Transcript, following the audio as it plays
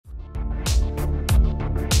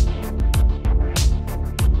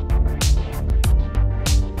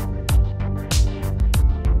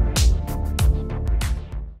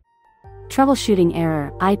Troubleshooting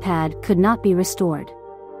error, iPad could not be restored.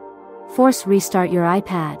 Force restart your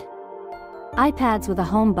iPad. iPads with a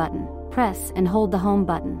home button, press and hold the home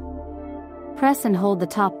button. Press and hold the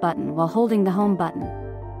top button while holding the home button.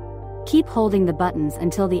 Keep holding the buttons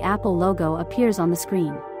until the Apple logo appears on the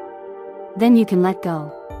screen. Then you can let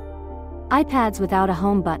go. iPads without a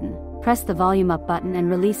home button, press the volume up button and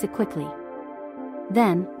release it quickly.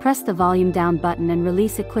 Then, press the volume down button and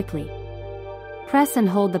release it quickly. Press and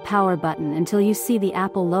hold the power button until you see the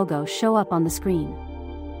Apple logo show up on the screen.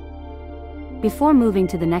 Before moving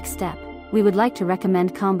to the next step, we would like to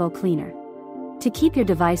recommend Combo Cleaner. To keep your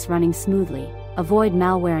device running smoothly, avoid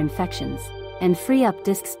malware infections, and free up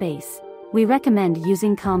disk space, we recommend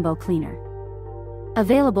using Combo Cleaner.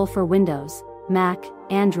 Available for Windows, Mac,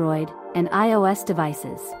 Android, and iOS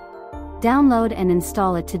devices. Download and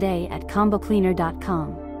install it today at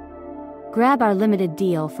combocleaner.com. Grab our limited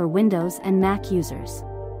deal for Windows and Mac users.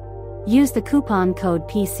 Use the coupon code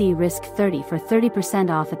PCRISK30 for 30%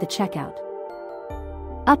 off at the checkout.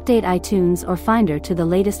 Update iTunes or Finder to the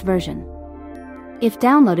latest version. If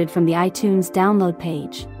downloaded from the iTunes download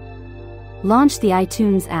page, launch the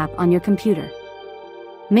iTunes app on your computer.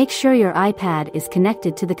 Make sure your iPad is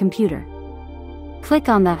connected to the computer. Click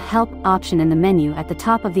on the Help option in the menu at the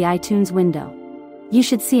top of the iTunes window. You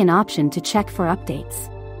should see an option to check for updates.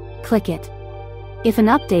 Click it. If an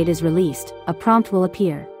update is released, a prompt will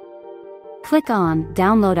appear. Click on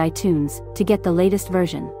Download iTunes to get the latest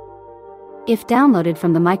version. If downloaded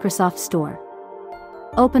from the Microsoft Store,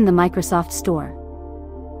 open the Microsoft Store.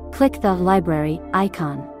 Click the Library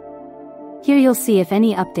icon. Here you'll see if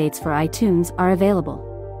any updates for iTunes are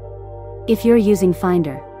available. If you're using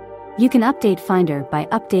Finder, you can update Finder by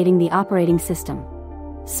updating the operating system.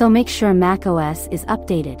 So make sure macOS is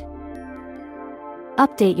updated.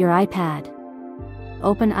 Update your iPad.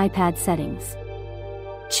 Open iPad settings.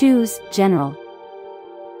 Choose General.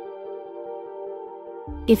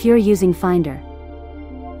 If you're using Finder,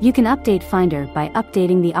 you can update Finder by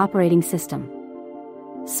updating the operating system.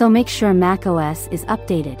 So make sure macOS is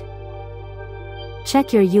updated.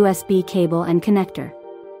 Check your USB cable and connector.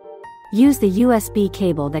 Use the USB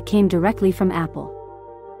cable that came directly from Apple.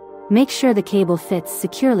 Make sure the cable fits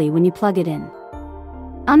securely when you plug it in.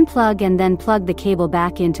 Unplug and then plug the cable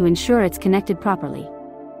back in to ensure it's connected properly.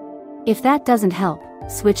 If that doesn't help,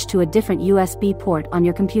 switch to a different USB port on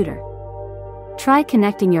your computer. Try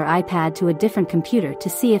connecting your iPad to a different computer to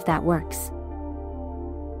see if that works.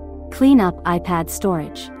 Clean up iPad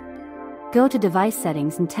storage. Go to Device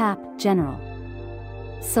Settings and tap General.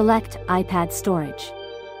 Select iPad storage.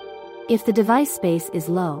 If the device space is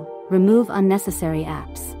low, remove unnecessary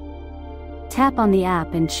apps. Tap on the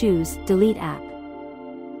app and choose Delete App.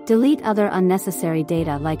 Delete other unnecessary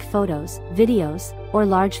data like photos, videos, or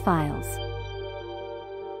large files.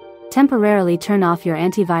 Temporarily turn off your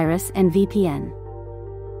antivirus and VPN.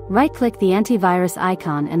 Right-click the antivirus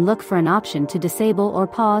icon and look for an option to disable or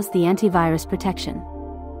pause the antivirus protection.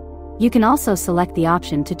 You can also select the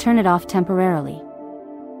option to turn it off temporarily.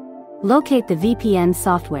 Locate the VPN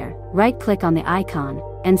software, right-click on the icon,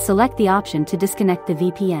 and select the option to disconnect the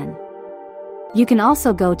VPN. You can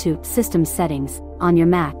also go to System Settings on your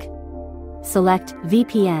Mac. Select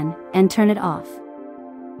VPN and turn it off.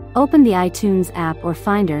 Open the iTunes app or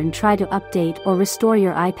Finder and try to update or restore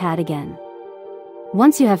your iPad again.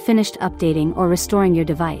 Once you have finished updating or restoring your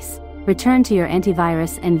device, return to your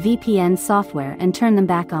antivirus and VPN software and turn them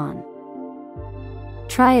back on.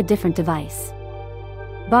 Try a different device.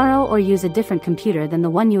 Borrow or use a different computer than the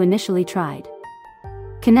one you initially tried.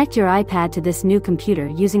 Connect your iPad to this new computer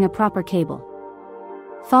using a proper cable.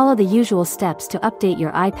 Follow the usual steps to update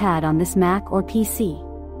your iPad on this Mac or PC.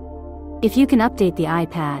 If you can update the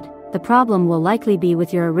iPad, the problem will likely be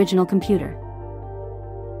with your original computer.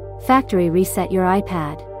 Factory reset your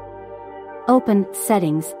iPad. Open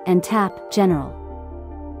Settings and tap General.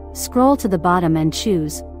 Scroll to the bottom and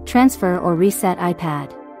choose Transfer or Reset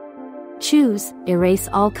iPad. Choose Erase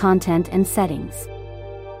all content and settings.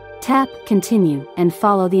 Tap Continue and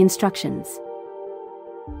follow the instructions.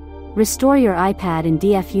 Restore your iPad in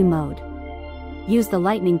DFU mode. Use the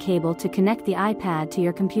lightning cable to connect the iPad to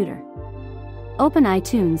your computer. Open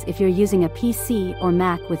iTunes if you're using a PC or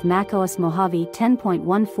Mac with macOS Mojave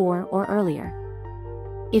 10.14 or earlier.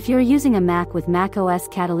 If you're using a Mac with macOS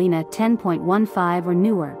Catalina 10.15 or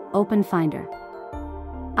newer, open Finder.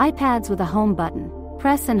 iPads with a home button,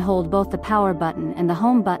 press and hold both the power button and the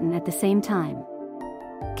home button at the same time.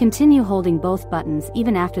 Continue holding both buttons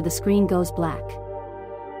even after the screen goes black.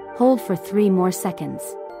 Hold for 3 more seconds.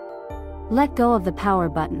 Let go of the power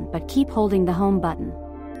button but keep holding the home button.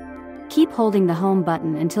 Keep holding the home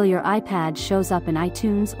button until your iPad shows up in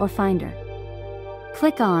iTunes or Finder.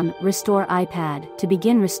 Click on Restore iPad to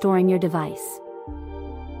begin restoring your device.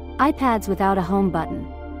 iPads without a home button.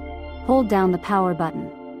 Hold down the power button.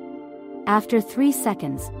 After 3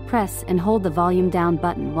 seconds, press and hold the volume down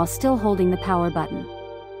button while still holding the power button.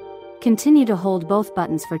 Continue to hold both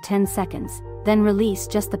buttons for 10 seconds, then release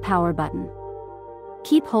just the power button.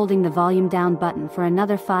 Keep holding the volume down button for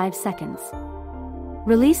another 5 seconds.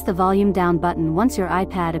 Release the volume down button once your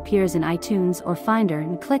iPad appears in iTunes or Finder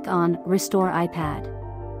and click on Restore iPad.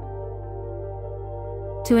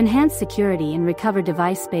 To enhance security and recover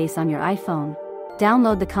device space on your iPhone,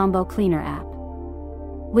 download the Combo Cleaner app.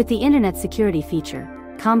 With the Internet Security feature,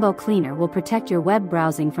 Combo Cleaner will protect your web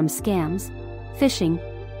browsing from scams, phishing,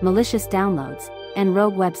 malicious downloads, and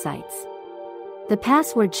rogue websites. The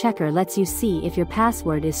password checker lets you see if your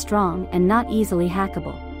password is strong and not easily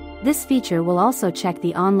hackable. This feature will also check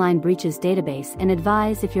the online breaches database and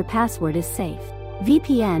advise if your password is safe.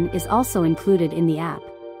 VPN is also included in the app,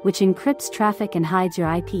 which encrypts traffic and hides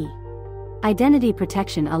your IP. Identity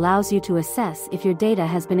protection allows you to assess if your data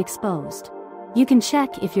has been exposed. You can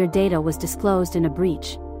check if your data was disclosed in a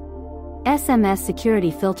breach. SMS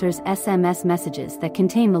security filters SMS messages that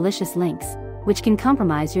contain malicious links, which can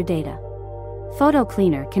compromise your data. Photo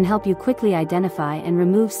Cleaner can help you quickly identify and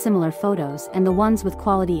remove similar photos and the ones with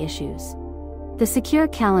quality issues. The Secure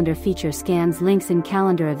Calendar feature scans links in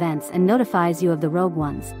calendar events and notifies you of the rogue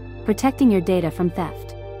ones, protecting your data from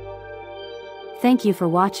theft. Thank you for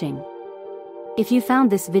watching. If you found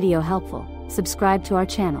this video helpful, subscribe to our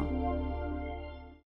channel.